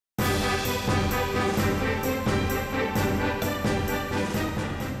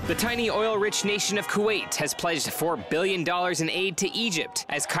The tiny oil-rich nation of Kuwait has pledged $4 billion in aid to Egypt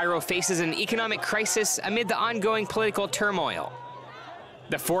as Cairo faces an economic crisis amid the ongoing political turmoil.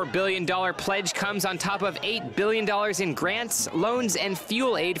 The $4 billion pledge comes on top of $8 billion in grants, loans, and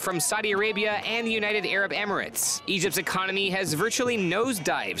fuel aid from Saudi Arabia and the United Arab Emirates. Egypt's economy has virtually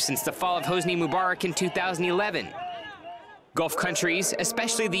nosedived since the fall of Hosni Mubarak in 2011. Gulf countries,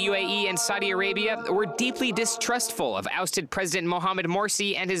 especially the UAE and Saudi Arabia, were deeply distrustful of ousted President Mohammed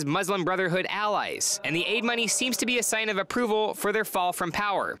Morsi and his Muslim Brotherhood allies, and the aid money seems to be a sign of approval for their fall from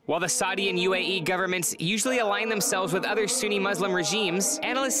power. While the Saudi and UAE governments usually align themselves with other Sunni Muslim regimes,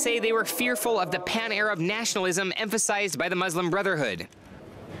 analysts say they were fearful of the pan-Arab nationalism emphasized by the Muslim Brotherhood.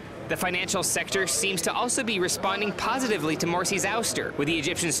 The financial sector seems to also be responding positively to Morsi's ouster, with the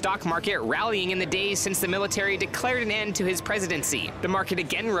Egyptian stock market rallying in the days since the military declared an end to his presidency. The market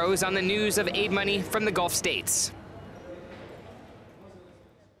again rose on the news of aid money from the Gulf states.